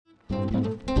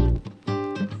Morning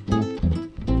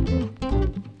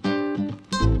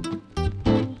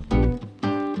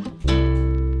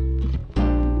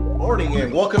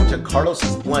and welcome to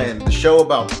Carlos's Blend, the show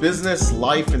about business,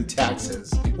 life, and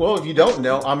taxes. Well, if you don't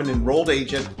know, I'm an enrolled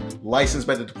agent licensed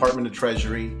by the Department of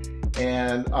Treasury,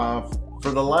 and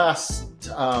for the last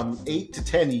 8 to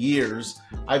 10 years,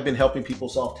 I've been helping people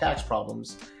solve tax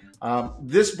problems.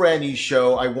 This brand new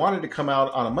show, I wanted to come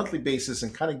out on a monthly basis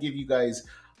and kind of give you guys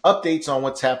updates on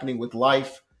what's happening with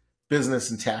life,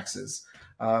 business, and taxes.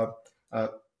 For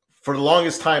the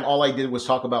longest time, all I did was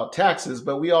talk about taxes,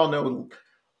 but we all know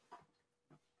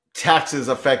taxes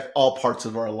affect all parts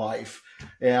of our life.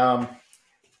 Today's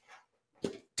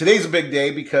a big day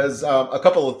because a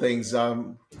couple of things.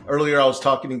 Earlier, I was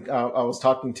talking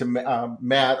to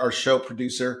Matt, our show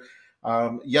producer.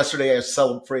 Yesterday, I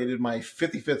celebrated my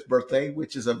 55th birthday,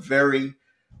 which is a very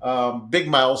big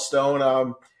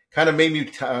milestone. Kind of made me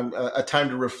a time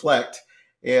to reflect.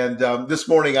 And this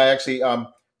morning, I actually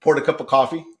poured a cup of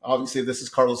coffee. Obviously, this is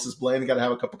Carlos's Blend. You got to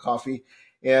have a cup of coffee.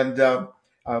 And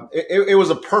it was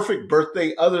a perfect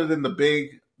birthday other than the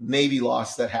big Navy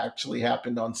loss that actually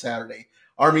happened on Saturday.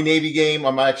 Army-Navy game.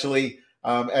 I'm actually,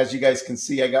 as you guys can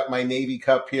see, I got my Navy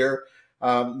cup here.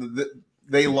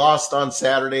 They lost on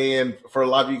Saturday, and for a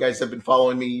lot of you guys that have been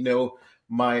following me, you know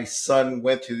my son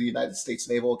went to the United States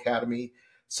Naval Academy.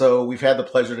 So we've had the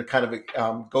pleasure to kind of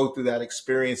go through that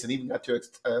experience and even got to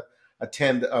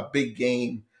attend a big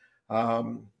game.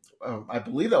 I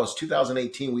believe that was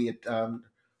 2018. We had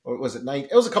or was it 9?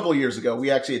 It was a couple of years ago.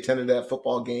 We actually attended that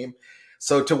football game.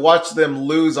 So to watch them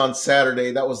lose on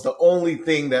Saturday, that was the only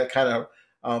thing that kind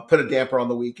of put a damper on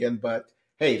the weekend. But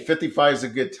hey, 55 is a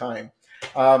good time.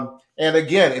 And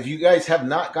again, if you guys have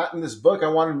not gotten this book, I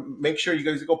want to make sure you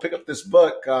guys go pick up this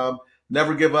book.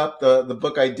 Never Give Up, the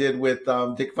book I did with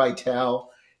Dick Vitale,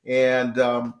 and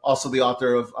also the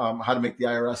author of How to Make the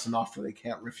IRS an Offer They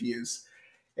Can't Refuse.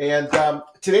 And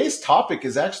today's topic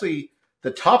is actually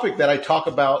the topic that I talk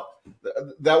about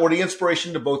that were the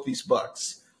inspiration to both these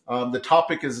books. The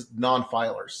topic is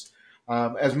non-filers.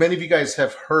 As many of you guys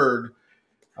have heard,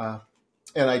 and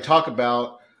I talk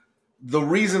about, the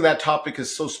reason that topic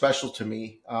is so special to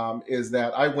me is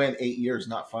that I went 8 years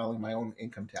not filing my own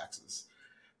income taxes.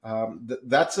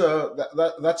 That's a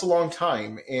long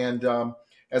time. And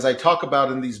as I talk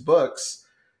about in these books,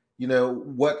 you know,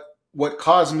 what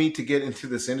caused me to get into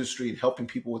this industry and helping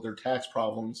people with their tax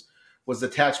problems was the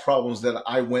tax problems that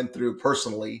I went through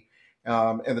personally,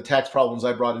 and the tax problems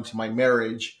I brought into my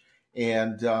marriage,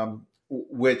 and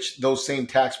which those same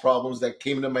tax problems that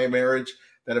came into my marriage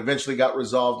that eventually got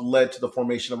resolved led to the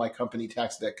formation of my company,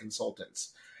 Tax Debt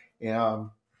Consultants.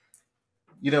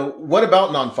 You know, what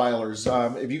about non-filers?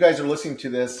 If you guys are listening to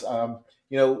this,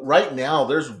 you know, right now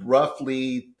there's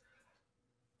roughly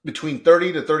between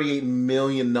 30 to 38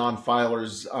 million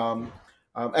non-filers,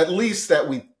 at least that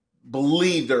we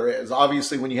believe there is.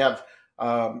 Obviously, when you have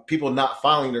people not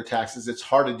filing their taxes, it's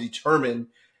hard to determine,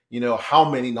 you know, how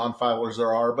many non-filers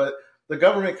there are. But the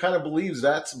government kind of believes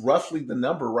that's roughly the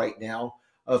number right now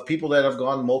of people that have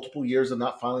gone multiple years of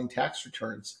not filing tax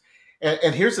returns.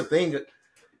 And here's the thing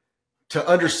to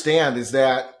understand is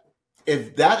that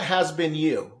if that has been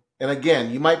you, and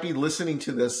again, you might be listening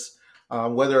to this,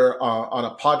 whether on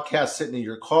a podcast sitting in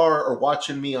your car or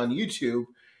watching me on YouTube,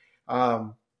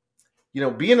 you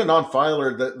know, being a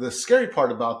non-filer, the scary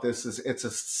part about this is it's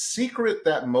a secret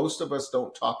that most of us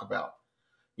don't talk about.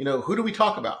 You know, who do we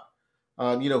talk about?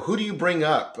 You know, who do you bring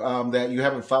up that you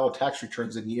haven't filed tax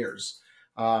returns in years?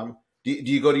 Do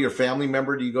you go to your family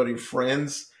member? Do you go to your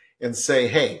friends and say,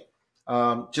 hey,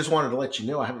 just wanted to let you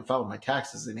know I haven't filed my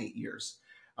taxes in 8 years?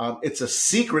 It's a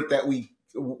secret that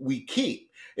we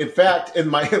keep. In fact, in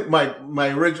my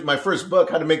first book,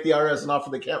 How to Make the IRS an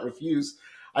Offer They Can't Refuse,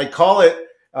 I call it,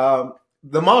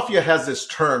 the mafia has this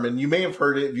term, and you may have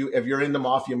heard it if you're into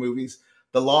mafia movies,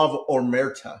 the law of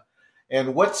omerta.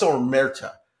 And what's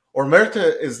omerta?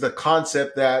 Omerta is the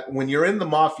concept that when you're in the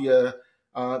mafia,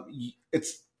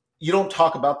 you don't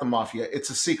talk about the mafia. It's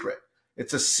a secret.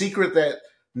 It's a secret that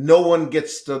no one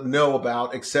gets to know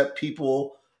about except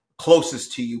people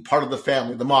closest to you, part of the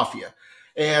family, the mafia.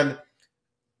 And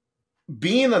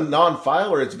being a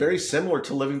non-filer, it's very similar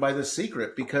to living by this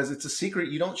secret because it's a secret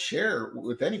you don't share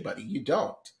with anybody. You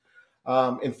don't.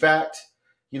 In fact,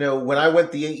 you know, when I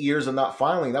went the 8 years of not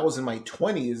filing, that was in my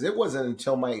 20s. It wasn't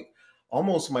until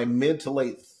almost my mid to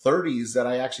late 30s that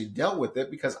I actually dealt with it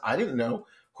because I didn't know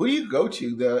who do you go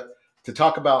to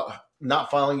talk about not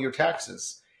filing your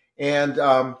taxes. And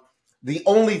the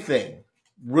only thing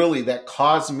really that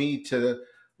caused me to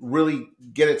really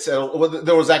get it settled, well,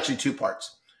 there was actually two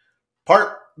parts.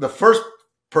 The first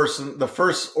the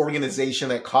first organization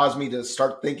that caused me to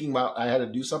start thinking about I had to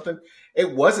do something,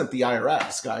 it wasn't the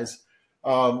IRS, guys.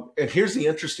 And here's the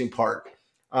interesting part.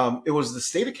 It was the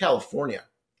state of California.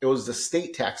 It was the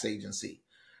state tax agency.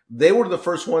 They were the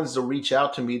first ones to reach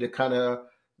out to me to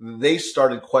they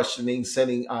started questioning,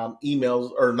 sending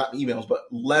emails, or not emails, but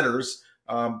letters.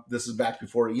 This is back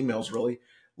before emails, really.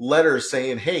 Letters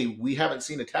saying, hey, we haven't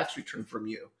seen a tax return from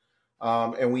you.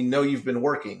 And we know you've been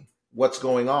working. What's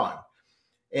going on?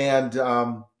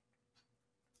 And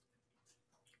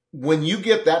when you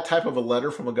get that type of a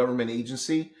letter from a government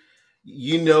agency,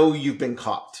 you know you've been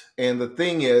caught. And the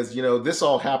thing is, this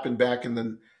all happened back in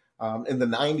the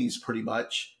 90s, pretty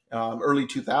much, early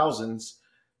 2000s.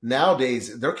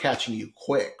 Nowadays, they're catching you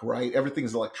quick, right?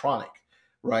 Everything's electronic,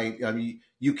 right? I mean,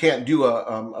 you can't do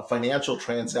a financial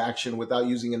transaction without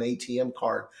using an ATM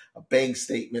card, a bank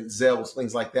statement, Zelle,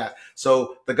 things like that.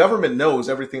 So the government knows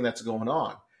everything that's going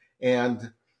on.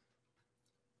 And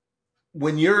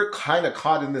when you're kind of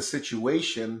caught in this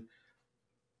situation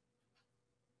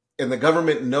and the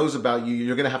government knows about you,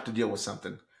 you're going to have to deal with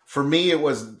something. For me, it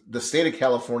was the state of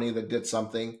California that did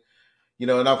something,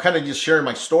 and I'm kind of just sharing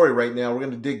my story right now. We're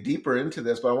going to dig deeper into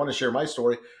this, but I want to share my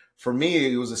story. For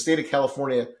me, it was the state of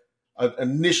California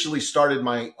initially started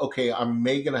I'm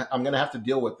going to have to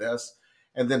deal with this.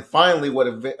 And then finally,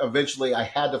 eventually I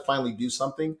had to finally do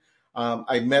something.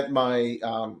 I met my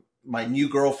new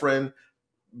girlfriend.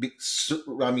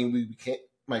 We became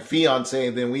my fiance,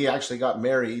 and then we actually got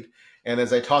married. And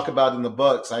as I talk about in the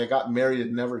books, I got married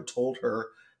and never told her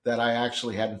that I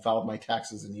actually hadn't filed my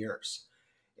taxes in years.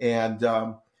 And,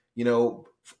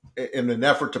 in an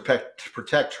effort to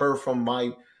protect her from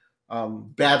my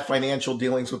bad financial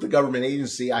dealings with the government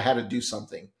agency, I had to do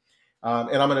something.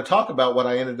 And I'm going to talk about what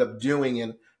I ended up doing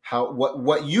and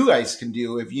what you guys can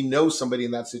do if you know somebody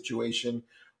in that situation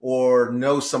or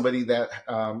know somebody that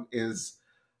is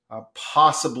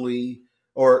possibly,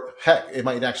 or heck, it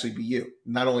might actually be you.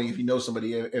 Not only if you know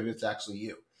somebody, if it's actually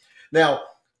you. Now,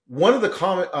 one of the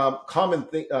common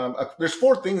thing, there's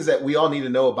 4 things that we all need to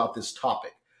know about this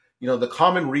topic. The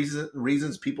common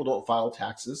reasons people don't file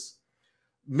taxes,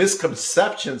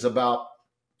 misconceptions about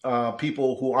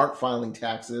people who aren't filing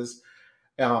taxes,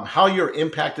 how you're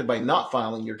impacted by not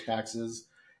filing your taxes,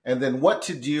 and then what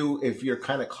to do if you're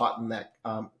kind of caught in that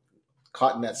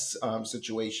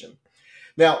situation.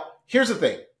 Now, here's the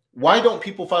thing. Why don't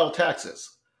people file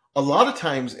taxes? A lot of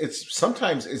times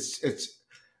it's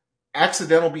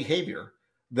accidental behavior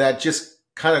that just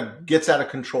kind of gets out of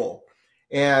control.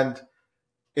 And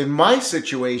in my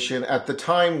situation, at the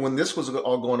time when this was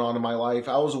all going on in my life,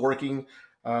 I was working,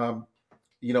 an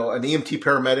EMT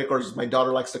paramedic, or as my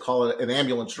daughter likes to call it, an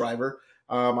ambulance driver.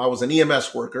 I was an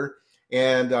EMS worker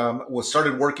and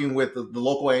started working with the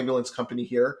local ambulance company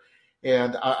here.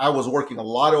 And I was working a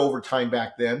lot of overtime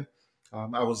back then.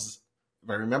 I was, if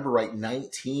I remember right,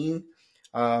 19.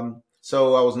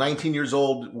 So I was 19 years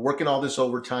old, working all this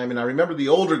overtime. And I remember the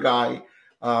older guy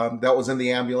that was in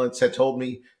the ambulance had told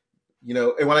me,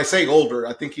 and when I say older,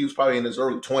 I think he was probably in his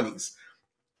early 20s.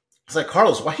 He's like,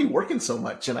 Carlos, why are you working so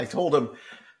much? And I told him,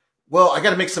 well, I got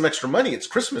to make some extra money. It's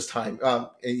Christmas time. And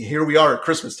here we are at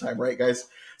Christmas time, right, guys?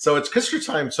 So it's Christmas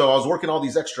time. So I was working all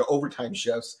these extra overtime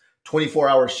shifts,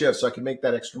 24-hour shifts, so I could make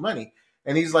that extra money.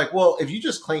 And he's like, well, if you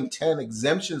just claim 10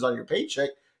 exemptions on your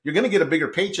paycheck, you're going to get a bigger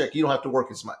paycheck. You don't have to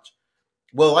work as much.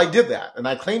 Well, I did that, and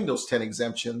I claimed those 10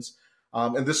 exemptions.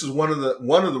 And this is one of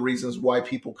the reasons why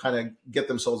people kind of get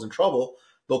themselves in trouble.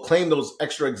 They'll claim those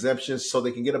extra exemptions so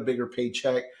they can get a bigger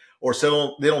paycheck, or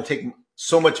so they don't take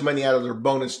so much money out of their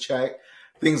bonus check,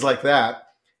 things like that.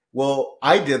 Well,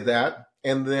 I did that.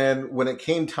 And then when it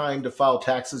came time to file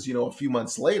taxes, a few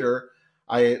months later,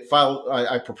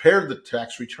 I prepared the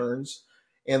tax returns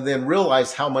and then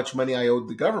realized how much money I owed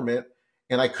the government.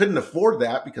 And I couldn't afford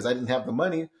that because I didn't have the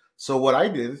money. So what I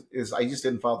did is I just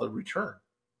didn't file the return.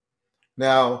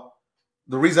 Now,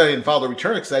 the reason I didn't file the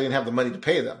return is because I didn't have the money to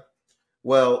pay them.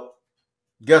 Well,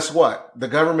 guess what? The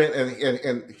government,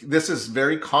 and this is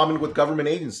very common with government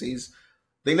agencies,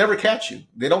 they never catch you.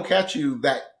 They don't catch you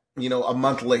that, a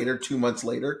month later, 2 months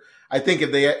later. I think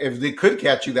if they could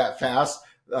catch you that fast,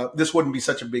 this wouldn't be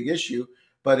such a big issue.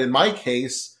 But in my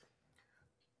case,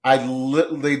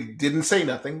 they didn't say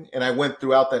nothing. And I went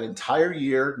throughout that entire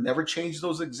year, never changed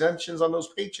those exemptions on those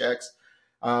paychecks.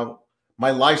 My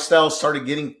lifestyle started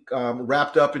getting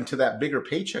wrapped up into that bigger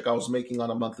paycheck I was making on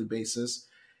a monthly basis.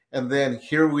 And then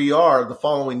here we are the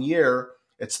following year.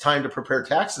 It's time to prepare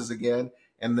taxes again.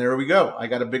 And there we go. I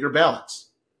got a bigger balance.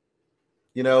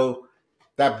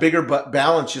 That bigger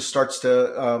balance just starts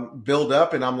to build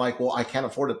up. And I'm like, well, I can't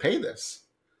afford to pay this.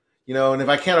 And if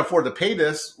I can't afford to pay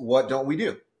this, what don't we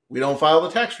do? We don't file the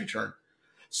tax return.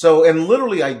 So, and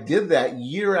literally I did that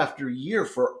year after year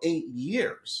for 8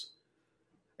 years.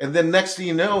 And then next thing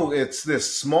you know, it's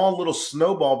this small little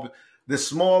snowball, this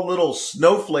small little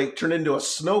snowflake turned into a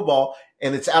snowball,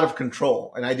 and it's out of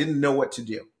control. And I didn't know what to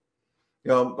do.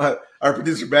 Our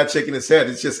producer, Matt, shaking his head.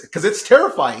 It's just because it's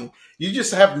terrifying. You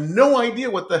just have no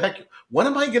idea what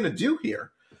am I going to do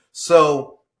here?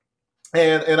 So,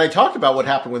 and I talked about what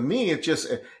happened with me.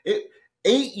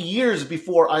 8 years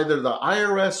before either the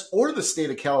IRS or the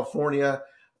state of California,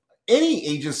 any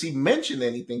agency mentioned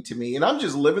anything to me, and I'm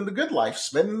just living the good life,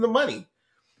 spending the money,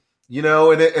 and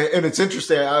it's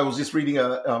interesting. I was just reading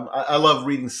I love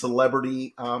reading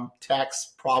celebrity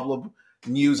tax problem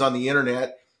news on the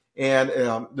internet, and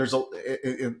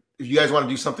if you guys want to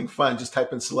do something fun, just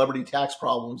type in celebrity tax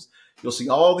problems. You'll see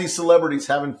all these celebrities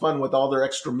having fun with all their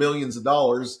extra millions of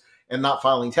dollars and not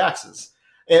filing taxes.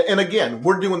 And again,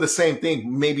 we're doing the same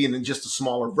thing, maybe in just a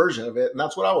smaller version of it. And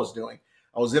that's what I was doing.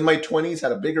 I was in my 20s,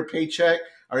 had a bigger paycheck.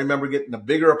 I remember getting a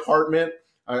bigger apartment.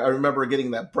 I remember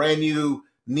getting that brand new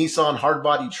Nissan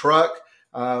hardbody truck.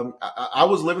 I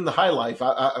was living the high life.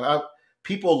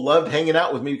 People loved hanging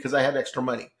out with me because I had extra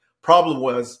money. Problem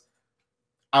was,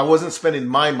 I wasn't spending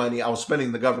my money. I was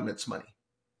spending the government's money.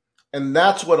 And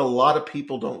that's what a lot of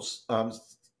people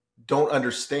don't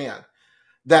understand.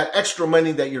 That extra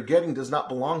money that you're getting does not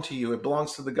belong to you. It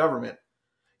belongs to the government.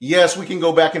 Yes, we can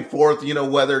go back and forth,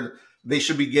 whether they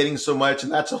should be getting so much,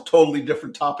 and that's a totally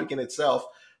different topic in itself.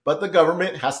 But the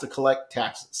government has to collect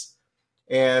taxes,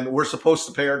 and we're supposed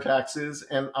to pay our taxes,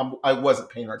 and I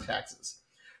wasn't paying our taxes.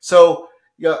 So,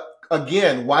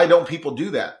 again, why don't people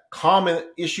do that? Common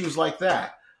issues like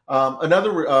that.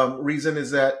 Another reason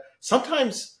is that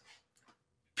sometimes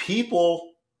people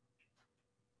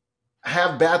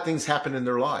have bad things happen in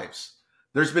their lives.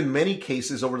 There's been many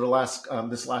cases over the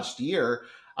this last year.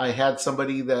 I had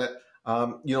somebody that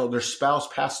their spouse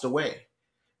passed away.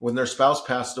 When their spouse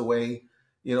passed away,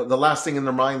 the last thing in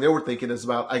their mind they were thinking is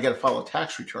about, I got to file a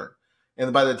tax return.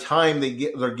 And by the time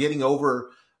they're getting over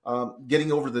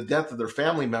the death of their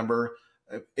family member,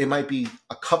 it might be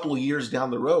a couple of years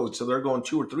down the road. So they're going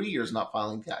 2 or 3 years not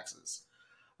filing taxes.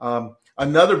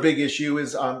 Another big issue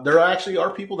is there actually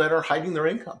are people that are hiding their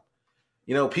income.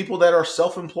 People that are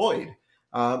self-employed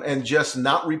and just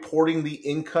not reporting the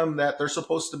income that they're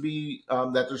supposed to be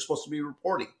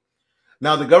reporting.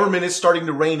 Now, the government is starting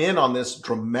to rein in on this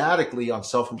dramatically on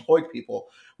self-employed people.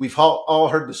 We've all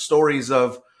heard the stories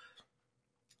of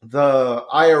the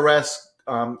IRS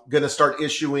going to start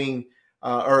issuing,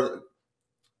 or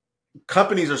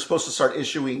companies are supposed to start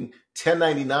issuing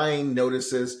 1099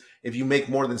 notices if you make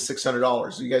more than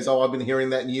 $600. You guys all have been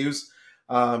hearing that news.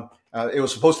 It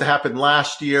was supposed to happen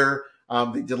last year.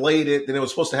 They delayed it. Then it was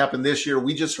supposed to happen this year.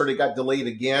 We just heard it got delayed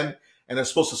again, and it's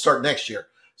supposed to start next year.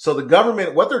 So the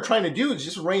government, what they're trying to do is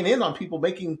just rein in on people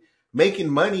making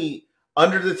money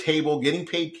under the table, getting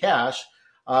paid cash.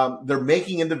 They're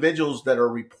making individuals that are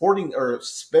reporting or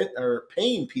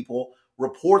paying people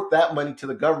report that money to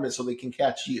the government so they can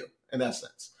catch you, in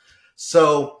essence.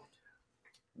 So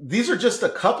these are just a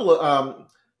couple of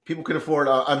people can afford.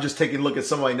 I'm just taking a look at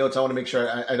some of my notes. I want to make sure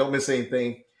I don't miss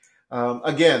anything.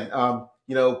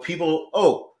 People.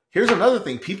 Oh, here's another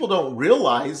thing. People don't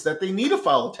realize that they need to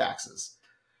file taxes.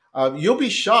 You'll be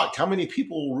shocked how many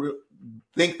people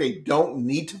think they don't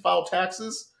need to file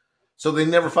taxes, so they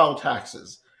never file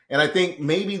taxes. And I think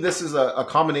maybe this is a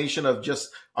combination of just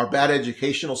our bad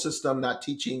educational system, not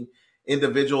teaching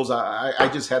individuals. I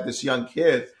just had this young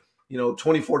kid,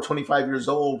 24, 25 years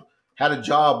old, had a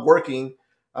job working.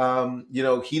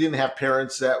 He didn't have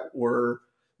parents that were,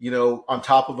 on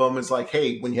top of him. It's like,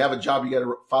 hey, when you have a job, you got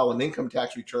to file an income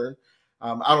tax return.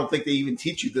 I don't think they even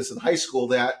teach you this in high school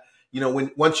that,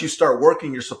 once you start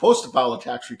working, you're supposed to file a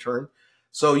tax return.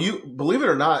 So believe it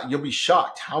or not, you'll be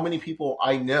shocked how many people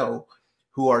I know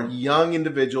who are young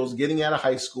individuals getting out of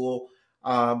high school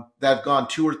that have gone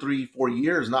 2 or 3, 4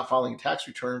 years not filing a tax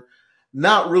return,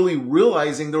 not really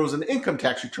realizing there was an income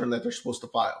tax return that they're supposed to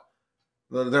file.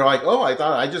 They're like, oh, I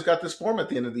thought I just got this form at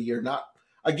the end of the year.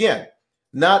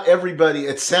 Not everybody.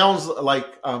 It sounds like,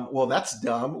 well, that's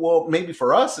dumb. Well, maybe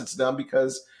for us it's dumb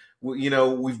because,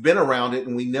 we've been around it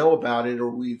and we know about it, or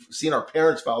we've seen our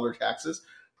parents file their taxes.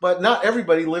 But not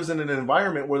everybody lives in an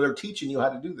environment where they're teaching you how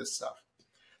to do this stuff.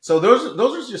 So those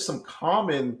are just some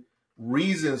common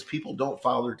reasons people don't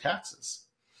file their taxes.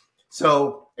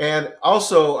 So, and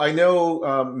also I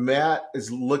know Matt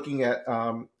is looking at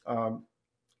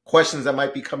questions that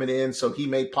might be coming in. So he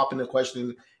may pop in a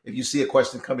question. If you see a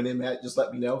question coming in, Matt, just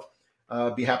let me know.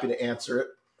 Be happy to answer it.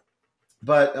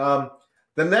 But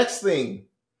the next thing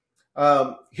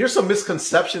Here's some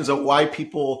misconceptions of why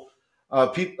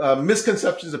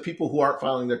misconceptions of people who aren't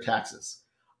filing their taxes.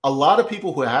 A lot of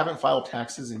people who haven't filed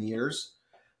taxes in years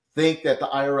think that the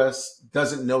IRS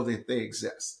doesn't know that they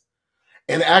exist.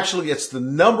 And actually, it's the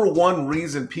number one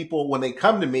reason people, when they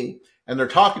come to me and they're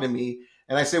talking to me,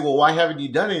 and I say, well, why haven't you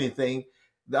done anything?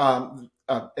 And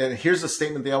here's a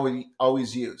statement they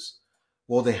always use.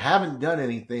 Well, they haven't done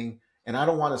anything, and I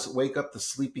don't want to wake up the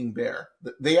sleeping bear.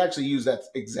 They actually use that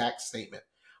exact statement.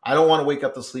 I don't want to wake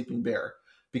up the sleeping bear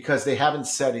because they haven't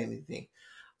said anything.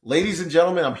 Ladies and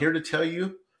gentlemen, I'm here to tell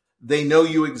you, they know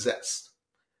you exist.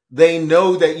 They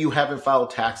know that you haven't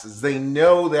filed taxes. They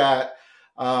know that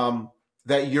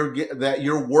that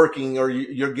you're working or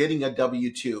you're getting a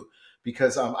W-2.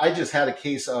 Because I just had a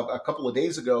case of a couple of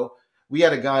days ago. We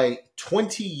had a guy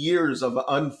 20 years of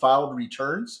unfiled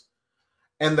returns,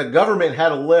 and the government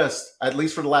had a list, at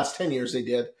least for the last 10 years they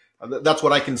did. That's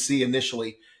what I can see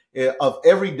initially, of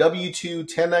every W-2,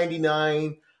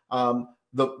 1099.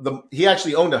 He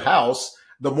actually owned a house.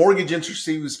 The mortgage interest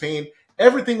he was paying,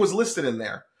 everything was listed in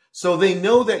there. So they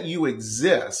know that you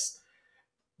exist.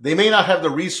 They may not have the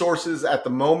resources at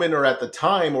the moment or at the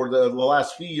time or the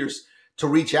last few years to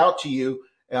reach out to you,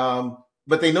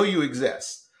 but they know you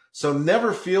exist. So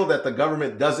never feel that the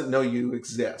government doesn't know you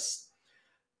exist.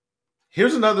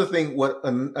 Here's another thing,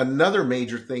 another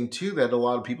major thing too that a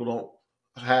lot of people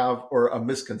don't have, or a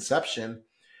misconception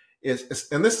is,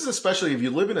 and this is especially if you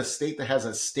live in a state that has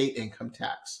a state income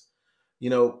tax.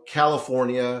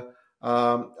 California,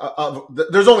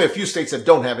 there's only a few states that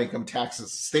don't have income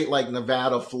taxes. State like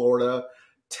Nevada, Florida,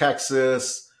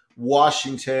 Texas,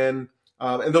 Washington,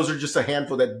 and those are just a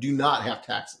handful that do not have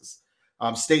taxes,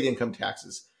 state income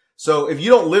taxes. So if you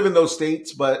don't live in those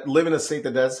states, but live in a state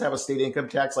that does have a state income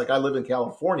tax, like I live in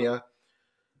California,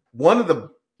 one of the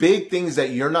big things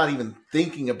that you're not even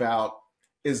thinking about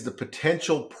is the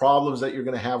potential problems that you're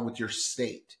going to have with your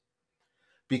state.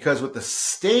 Because with the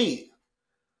state,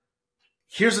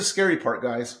 here's the scary part,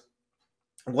 guys.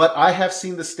 What I have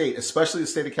seen the state, especially the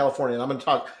state of California, and I'm going to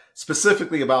talk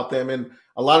specifically about them, and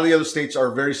a lot of the other states are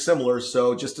very similar,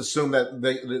 so just assume that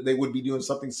they would be doing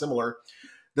something similar.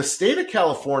 The state of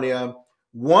California,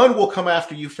 one, will come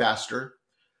after you faster.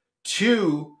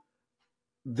 Two,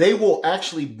 they will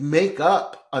actually make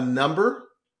up a number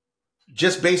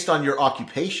just based on your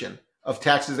occupation of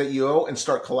taxes that you owe and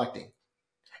start collecting.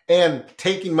 And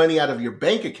taking money out of your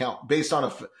bank account based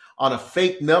on a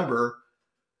fake number,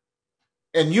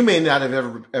 and you may not have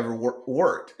ever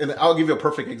worked. And I'll give you a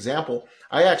perfect example.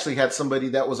 I actually had somebody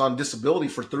that was on disability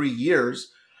for 3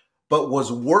 years,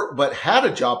 but had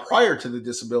a job prior to the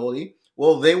disability.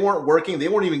 Well, they weren't working. They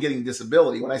weren't even getting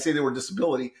disability. When I say they were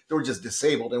disability, they were just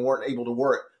disabled and weren't able to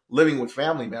work, living with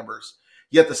family members.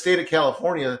 Yet the state of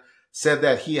California said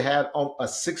that he had a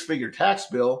 6-figure tax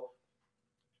bill.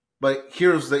 But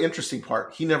here's the interesting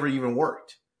part. He never even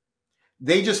worked.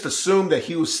 They just assumed that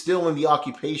he was still in the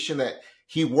occupation that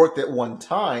he worked at one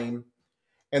time,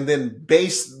 and then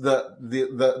based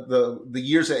the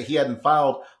years that he hadn't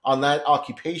filed on that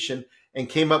occupation and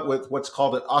came up with what's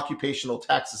called an occupational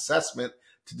tax assessment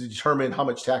to determine how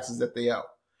much taxes that they owe.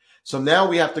 So now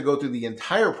we have to go through the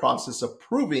entire process of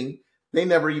proving they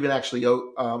never even actually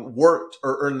worked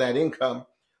or earned that income,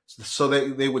 so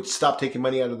they would stop taking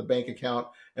money out of the bank account,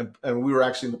 and we were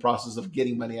actually in the process of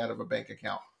getting money out of a bank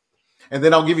account. And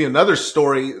then I'll give you another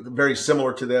story very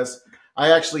similar to this.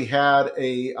 I actually had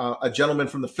a gentleman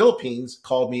from the Philippines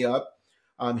called me up.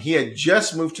 He had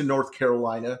just moved to North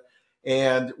Carolina.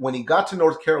 And when he got to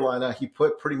North Carolina, he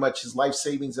put pretty much his life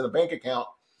savings in a bank account.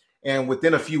 And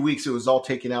within a few weeks, it was all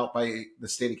taken out by the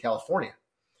state of California.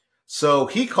 So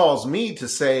he calls me to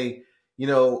say,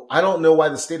 I don't know why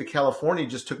the state of California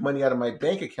just took money out of my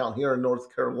bank account here in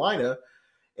North Carolina.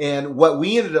 And what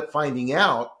we ended up finding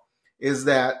out is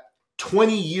that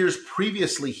 20 years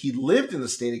previously, he lived in the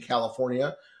state of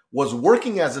California, was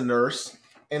working as a nurse,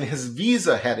 and his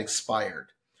visa had expired.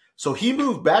 So he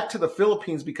moved back to the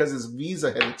Philippines because his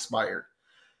visa had expired.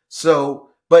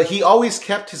 But he always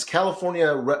kept his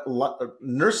California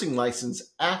nursing license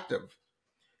active.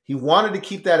 He wanted to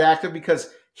keep that active because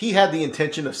he had the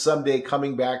intention of someday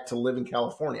coming back to live in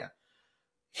California.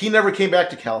 He never came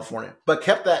back to California, but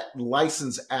kept that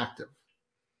license active.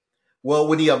 Well,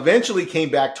 when he eventually came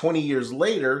back 20 years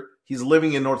later, he's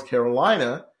living in North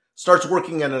Carolina, starts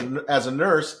working as a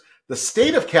nurse. The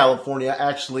state of California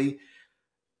actually,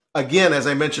 again, as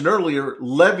I mentioned earlier,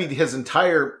 levied his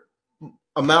entire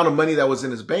amount of money that was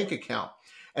in his bank account.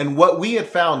 And what we had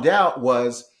found out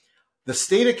was the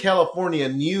state of California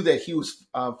knew that he was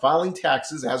filing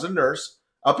taxes as a nurse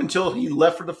up until he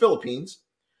left for the Philippines.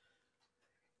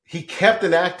 He kept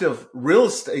an active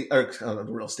nursing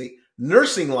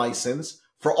license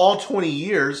for all 20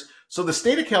 years. So the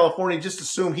state of California just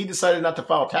assumed he decided not to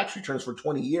file tax returns for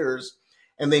 20 years.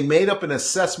 And they made up an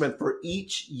assessment for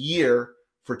each year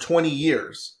for 20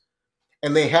 years.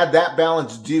 And they had that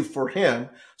balance due for him.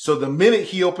 So the minute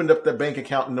he opened up the bank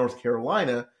account in North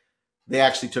Carolina, they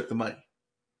actually took the money.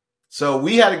 So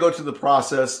we had to go through the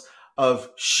process of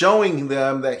showing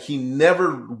them that he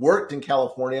never worked in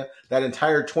California, that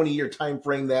entire 20-year time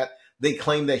frame that they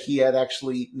claimed that he had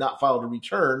actually not filed a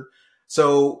return.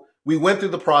 So we went through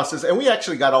the process and we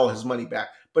actually got all his money back.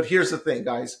 But here's the thing,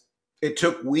 guys. It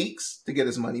took weeks to get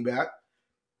his money back.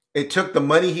 It took the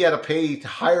money he had to pay to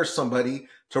hire somebody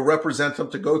to represent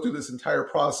him, to go through this entire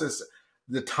process,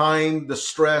 the time, the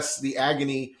stress, the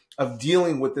agony of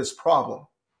dealing with this problem.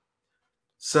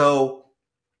 So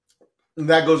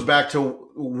that goes back to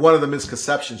one of the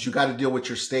misconceptions. You got to deal with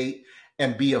your state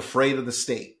and be afraid of the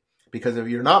state. Because if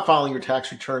you're not filing your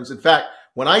tax returns, in fact,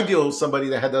 when I deal with somebody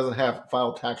that doesn't have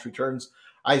filed tax returns,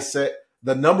 I say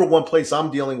the number one place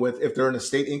I'm dealing with, if they're in a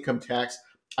state income tax,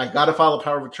 I got to file a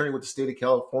power of attorney with the state of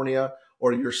California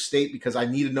or your state, because I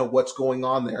need to know what's going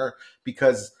on there,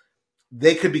 because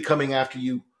they could be coming after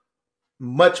you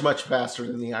much, much faster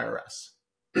than the IRS.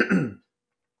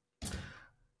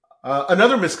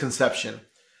 Another misconception,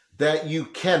 that you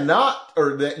cannot,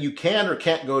 or that you can or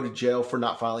can't go to jail for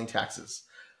not filing taxes.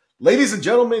 Ladies and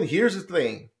gentlemen, here's the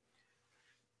thing.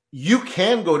 You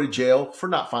can go to jail for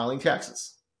not filing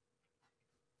taxes.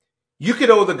 You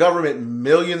could owe the government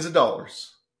millions of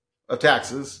dollars of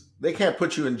taxes. They can't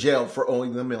put you in jail for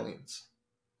owing the millions.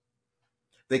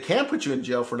 They can put you in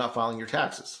jail for not filing your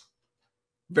taxes.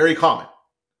 Very common.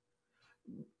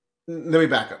 Let me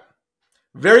back up.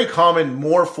 Very common,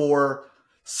 more for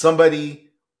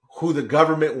somebody who the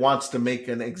government wants to make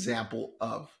an example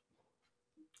of.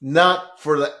 Not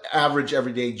for the average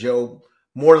everyday Joe.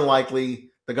 More than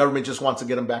likely, the government just wants to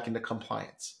get them back into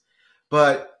compliance.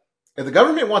 But if the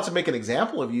government wants to make an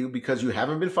example of you because you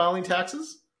haven't been filing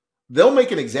taxes, they'll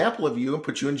make an example of you and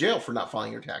put you in jail for not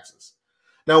filing your taxes.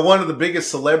 Now, one of the biggest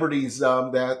celebrities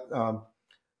that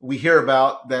we hear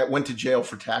about that went to jail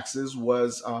for taxes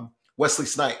was Wesley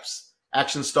Snipes,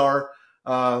 action star.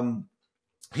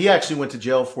 He actually went to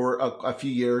jail for a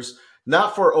few years,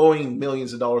 not for owing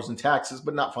millions of dollars in taxes,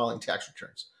 but not filing tax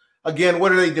returns. Again,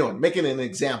 what are they doing? Making an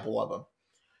example of them.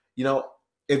 You know,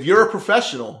 if you're a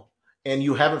professional and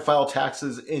you haven't filed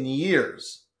taxes in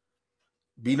years,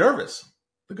 be nervous.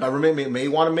 The government may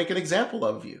want to make an example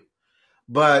of you.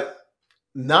 But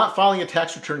not filing a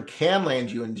tax return can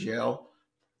land you in jail.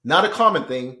 Not a common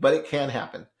thing, but it can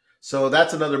happen. So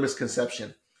that's another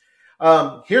misconception.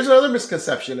 Here's another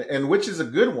misconception, and which is a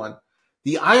good one.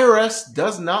 The IRS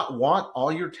does not want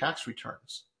all your tax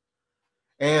returns.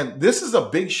 And this is a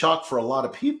big shock for a lot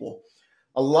of people.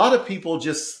 A lot of people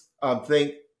just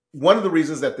think one of the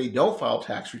reasons that they don't file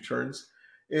tax returns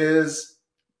is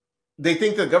they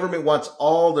think the government wants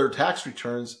all their tax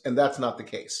returns, and that's not the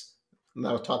case. And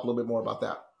I'll talk a little bit more about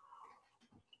that.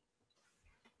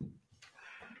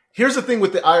 Here's the thing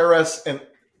with the IRS and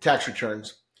tax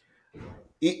returns.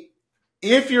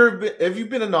 If you've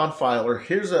been a non-filer,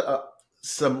 here's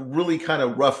some really kind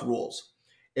of rough rules.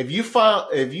 If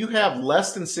you have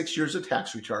less than 6 years of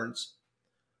tax returns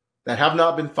that have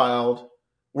not been filed,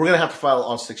 we're going to have to file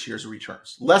all 6 years of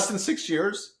returns. Less than 6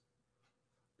 years,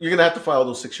 you're going to have to file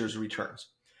those 6 years of returns.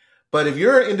 But if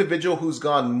you're an individual who's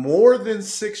gone more than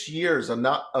 6 years of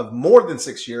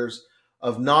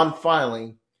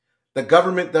non-filing, the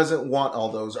government doesn't want all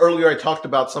those. Earlier, I talked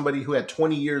about somebody who had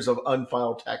 20 years of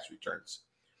unfiled tax returns.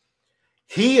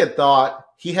 He had thought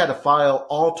he had to file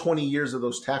all 20 years of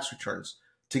those tax returns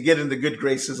to get in the good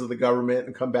graces of the government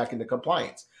and come back into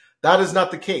compliance. That is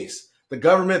not the case. The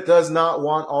government does not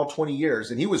want all 20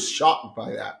 years, and he was shocked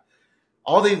by that.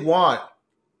 All they want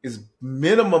is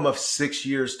minimum of 6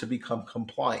 years to become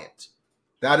compliant.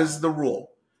 That is the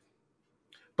rule.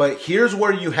 But here's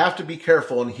where you have to be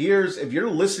careful. And if you're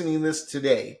listening to this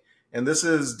today, and this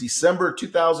is December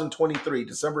 2023,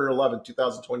 December 11,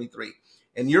 2023,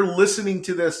 and you're listening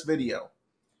to this video,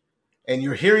 and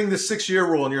you're hearing the 6-year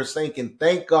rule, and you're thinking,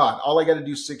 thank God, all I got to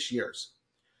do is 6 years.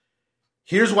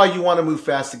 Here's why you want to move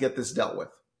fast to get this dealt with.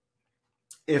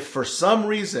 If for some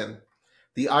reason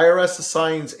the IRS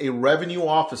assigns a revenue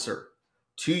officer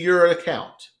to your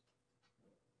account,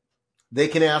 they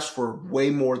can ask for way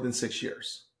more than 6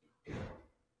 years.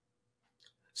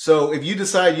 So if you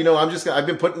decide, I've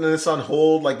been putting this on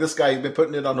hold, like this guy has been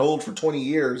putting it on hold for 20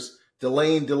 years,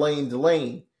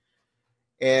 delaying,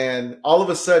 and all of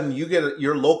a sudden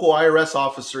your local IRS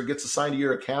officer gets assigned to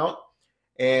your account,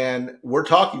 and we're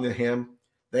talking to him,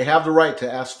 they have the right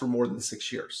to ask for more than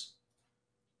 6 years.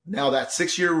 Now that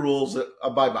 6-year rule's a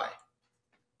bye-bye.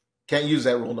 Can't use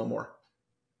that rule no more.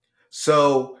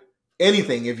 So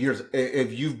anything, if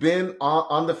you've been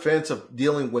on the fence of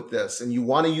dealing with this and you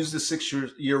want to use the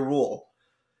 6-year rule,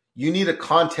 you need to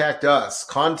contact us,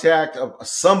 contact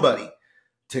somebody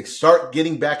to start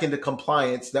getting back into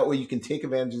compliance. That way you can take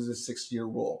advantage of the 6-year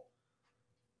rule.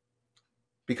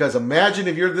 Because imagine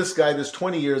if you're this guy, this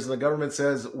 20 years, and the government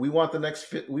says, we want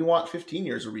 15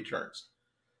 years of returns.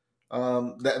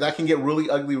 That can get really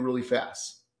ugly really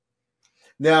fast.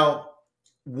 Now,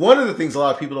 one of the things a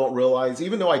lot of people don't realize,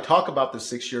 even though I talk about the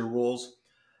 6-year rules,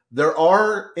 there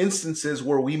are instances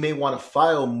where we may want to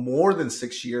file more than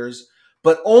 6 years,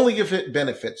 but only if it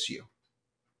benefits you.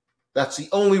 That's the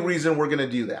only reason we're going to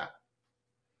do that.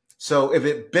 So if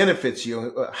it benefits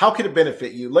you, how can it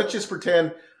benefit you? Let's just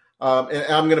pretend, and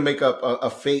I'm going to make up a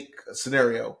fake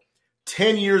scenario.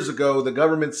 10 years ago, the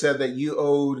government said that you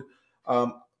owed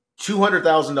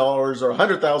 $200,000 or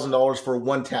 $100,000 for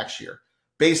one tax year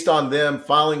based on them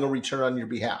filing a return on your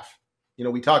behalf. You know,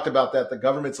 we talked about that. The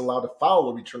government's allowed to file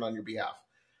a return on your behalf.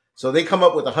 So they come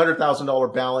up with a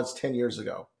 $100,000 balance 10 years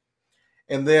ago.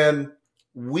 And then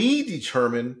we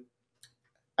determine,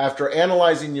 after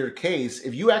analyzing your case,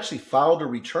 if you actually filed a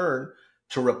return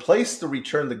to replace the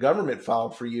return the government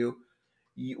filed for you,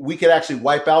 we could actually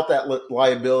wipe out that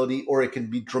liability, or it can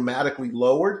be dramatically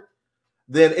lowered.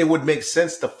 Then it would make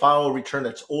sense to file a return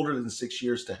that's older than 6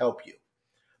 years to help you.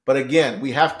 But again,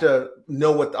 we have to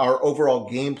know what our overall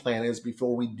game plan is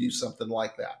before we do something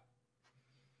like that.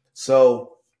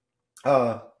 So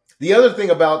the other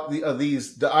thing about the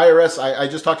IRS, I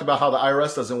just talked about how the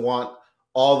IRS doesn't want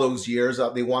all those years.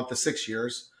 They want the 6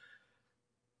 years.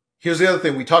 Here's the other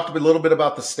thing. We talked a little bit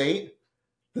about the state.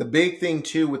 The big thing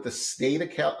too with the state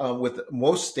account, with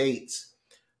most states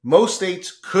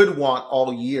could want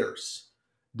all years,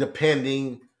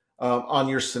 depending on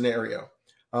your scenario.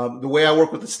 The way I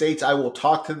work with the states, I will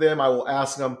talk to them. I will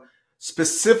ask them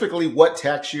specifically, what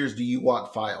tax years do you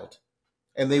want filed?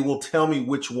 And they will tell me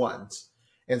which ones.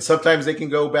 And sometimes they can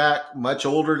go back much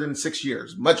older than 6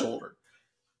 years, much older.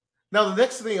 Now, the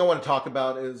next thing I want to talk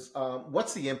about is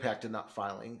what's the impact of not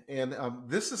filing? And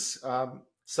this is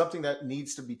something that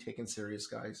needs to be taken serious,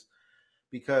 guys,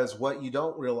 because what you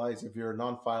don't realize if you're a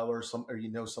non-filer or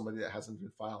you know somebody that hasn't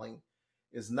been filing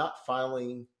is not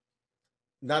filing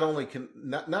not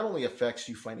only affects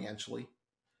you financially,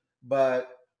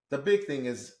 but the big thing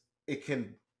is it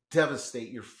can devastate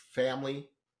your family,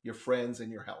 your friends,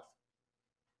 and your health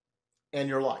and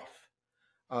your life.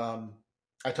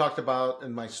 I talked about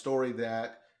in my story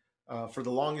that for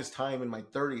the longest time in my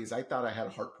 30s, I thought I had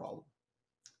a heart problem,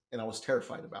 and I was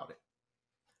terrified about it.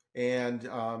 And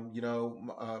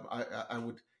I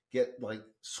would get like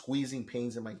squeezing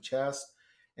pains in my chest,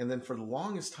 and then for the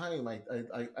longest time, I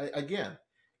again.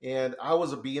 And I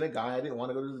was being a guy. I didn't want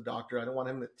to go to the doctor. I didn't want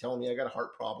him to tell me I got a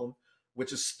heart problem,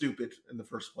 which is stupid in the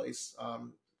first place.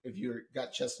 If you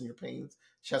got chest pains,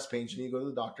 you need to go to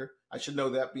the doctor. I should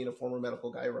know that, being a former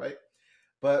medical guy, right?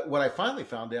 But what I finally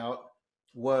found out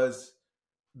was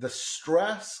the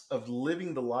stress of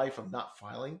living the life of not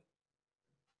filing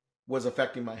was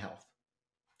affecting my health.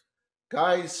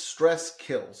 Guys, stress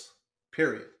kills,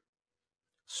 period.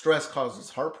 Stress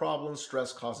causes heart problems.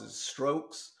 Stress causes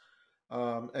strokes.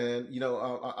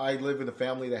 I live in a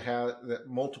family that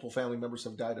multiple family members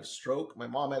have died of stroke. My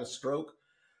mom had a stroke.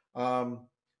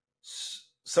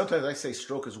 Sometimes I say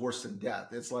stroke is worse than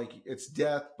death. It's like it's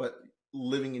death, but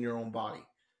living in your own body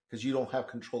because you don't have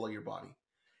control of your body.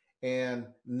 And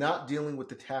not dealing with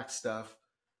the tax stuff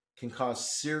can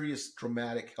cause serious,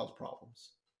 dramatic health problems.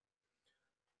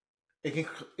 It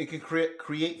can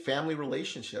create family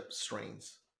relationship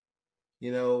strains.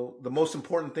 You know, the most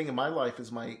important thing in my life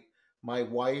is my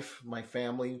wife, my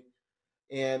family.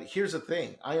 And here's the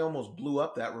thing. I almost blew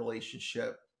up that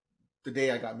relationship the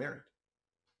day I got married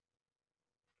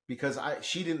because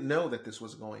she didn't know that this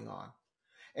was going on.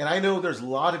 And I know there's a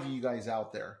lot of you guys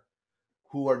out there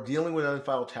who are dealing with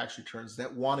unfiled tax returns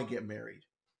that want to get married,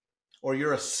 or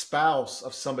you're a spouse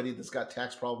of somebody that's got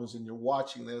tax problems and you're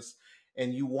watching this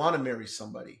and you want to marry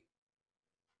somebody.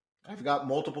 I've got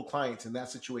multiple clients in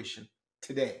that situation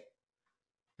today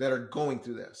that are going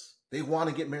through this. They want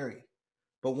to get married,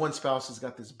 but one spouse has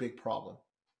got this big problem.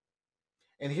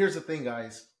 And here's the thing,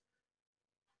 guys.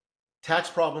 Tax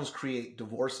problems create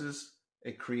divorces.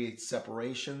 It creates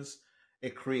separations.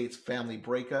 It creates family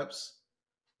breakups.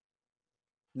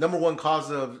 Number one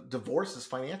cause of divorce is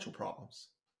financial problems.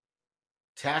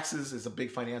 Taxes is a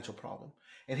big financial problem.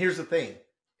 And here's the thing.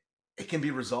 It can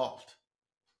be resolved.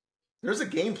 There's a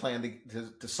game plan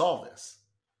to solve this.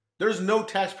 There's no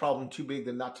tax problem too big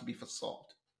than not to be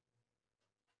solved.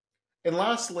 And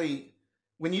lastly,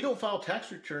 when you don't file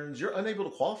tax returns, you're unable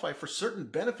to qualify for certain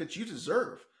benefits you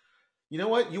deserve. You know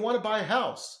what? You want to buy a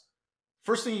house.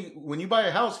 When you buy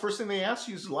a house, first thing they ask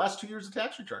you is the last 2 years of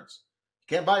tax returns.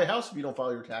 You can't buy a house if you don't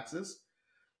file your taxes.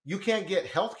 You can't get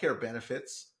healthcare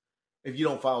benefits if you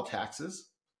don't file taxes.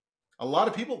 A lot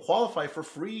of people qualify for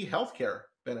free healthcare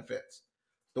benefits.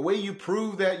 The way you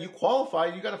prove that you qualify,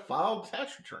 you got to file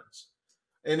tax returns.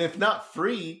 And if not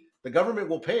free, the government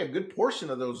will pay a good portion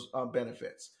of those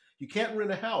benefits. You can't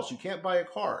rent a house. You can't buy a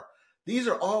car. These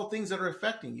are all things that are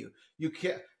affecting you. You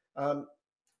can't.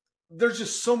 There's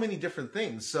just so many different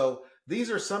things. So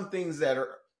these are some things that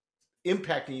are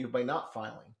impacting you by not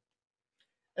filing.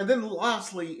 And then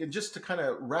lastly, and just to kind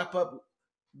of wrap up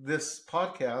this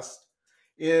podcast,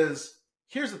 is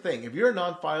here's the thing. If you're a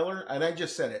non-filer, and I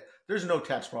just said it, there's no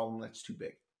tax problem that's too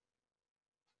big.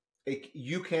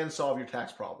 You can solve your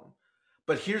tax problem.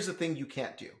 But here's the thing you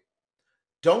can't do.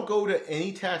 Don't go to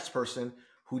any tax person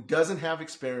who doesn't have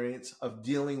experience of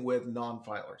dealing with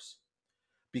non-filers,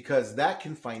 because that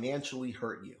can financially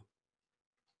hurt you.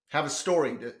 Have a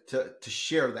story to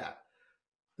share that.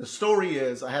 The story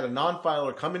is, I had a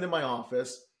non-filer come into my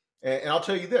office, and I'll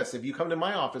tell you this: if you come to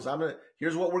my office,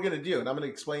 here's what we're going to do, and I'm going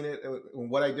to explain it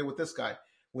what I did with this guy.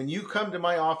 When you come to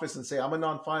my office and say, I'm a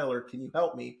non-filer, can you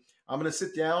help me? I'm going to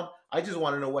sit down. I just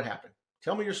want to know what happened.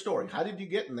 Tell me your story. How did you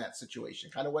get in that situation?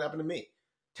 Kind of what happened to me.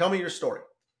 Tell me your story.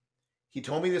 He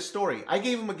told me this story. I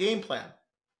gave him a game plan.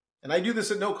 And I do this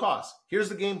at no cost. Here's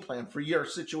the game plan for your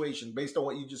situation based on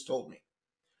what you just told me.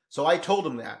 So I told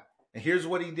him that. And here's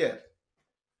what he did.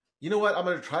 You know what? I'm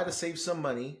going to try to save some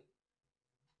money.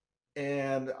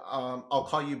 And I'll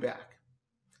call you back.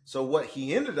 So what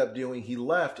he ended up doing, he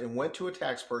left and went to a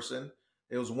tax person.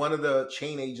 It was one of the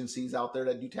chain agencies out there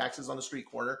that do taxes on the street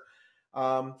corner.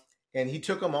 And he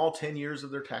took them all 10 years of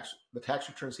the tax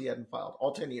returns he hadn't filed,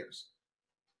 all 10 years.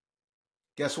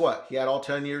 Guess what? He had all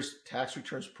 10 years tax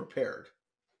returns prepared.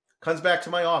 Comes back to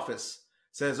my office,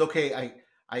 says, okay,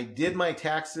 I did my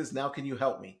taxes. Now can you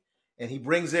help me? And he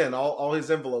brings in all his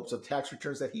envelopes of tax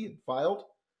returns that he had filed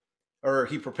or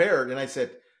he prepared. And I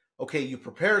said, okay, you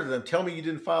prepared them. Tell me you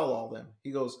didn't file all of them.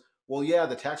 He goes, well, yeah,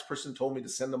 the tax person told me to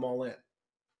send them all in.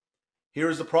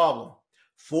 Here's the problem.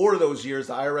 4 of those years,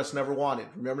 the IRS never wanted.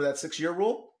 Remember that 6-year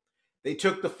rule? They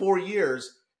took the 4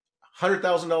 years,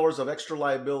 $100,000 of extra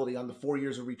liability on the 4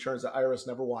 years of returns that IRS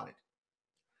never wanted.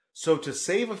 So to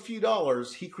save a few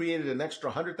dollars, he created an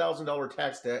extra $100,000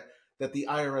 tax debt that the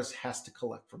IRS has to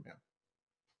collect from him.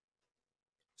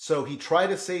 So he tried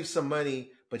to save some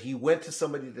money, but he went to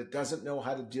somebody that doesn't know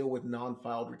how to deal with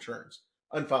unfiled returns.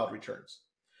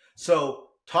 So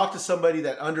talk to somebody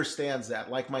that understands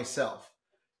that, like myself.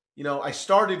 You know, I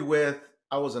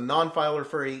was a non-filer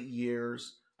for 8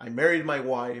 years. I married my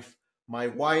wife. My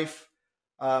wife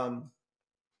didn't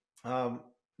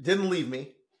leave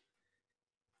me.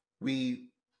 We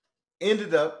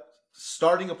ended up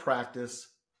starting a practice.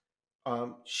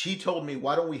 She told me,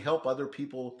 why don't we help other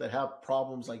people that have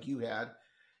problems like you had?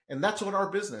 And that's what our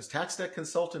business, Tax Debt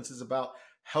Consultants, is about,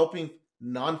 helping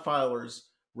non-filers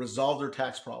resolve their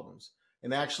tax problems.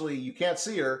 And actually, you can't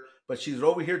see her, but she's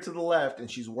over here to the left,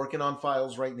 and she's working on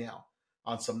files right now,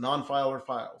 on some non-filer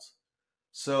files.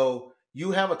 So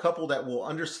you have a couple that will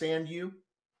understand you,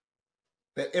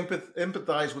 that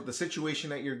empathize with the situation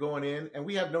that you're going in, and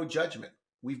we have no judgment.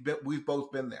 We've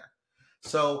both been there.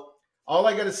 So all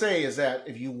I got to say is that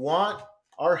if you want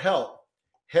our help,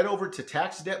 head over to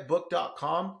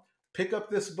taxdebtbook.com, pick up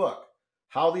this book,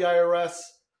 How to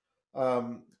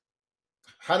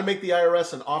Make the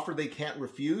IRS an Offer They Can't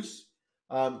Refuse,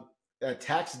 at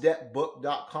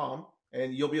taxdebtbook.com,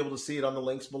 and you'll be able to see it on the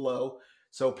links below.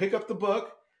 So pick up the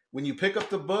book. When you pick up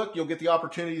the book, you'll get the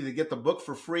opportunity to get the book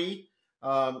for free.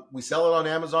 We sell it on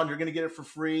Amazon. You're going to get it for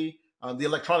free, the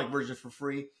electronic version for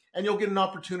free, and you'll get an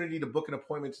opportunity to book an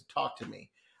appointment to talk to me.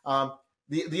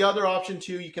 The other option,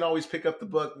 too, you can always pick up the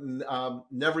book,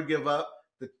 Never Give Up.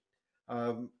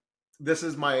 This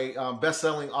is my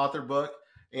best-selling author book,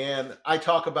 and I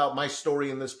talk about my story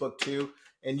in this book, too,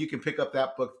 and you can pick up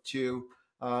that book, too,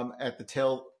 at the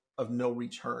Tale of No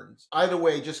Returns. Either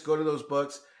way, just go to those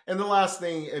books. And the last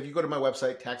thing, if you go to my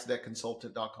website,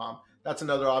 taxdebtconsultant.com, that's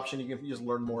another option. You can just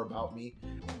learn more about me.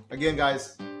 Again,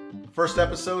 guys, first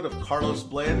episode of Carlos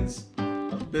Blends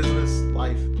of Business,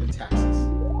 Life, and Taxes.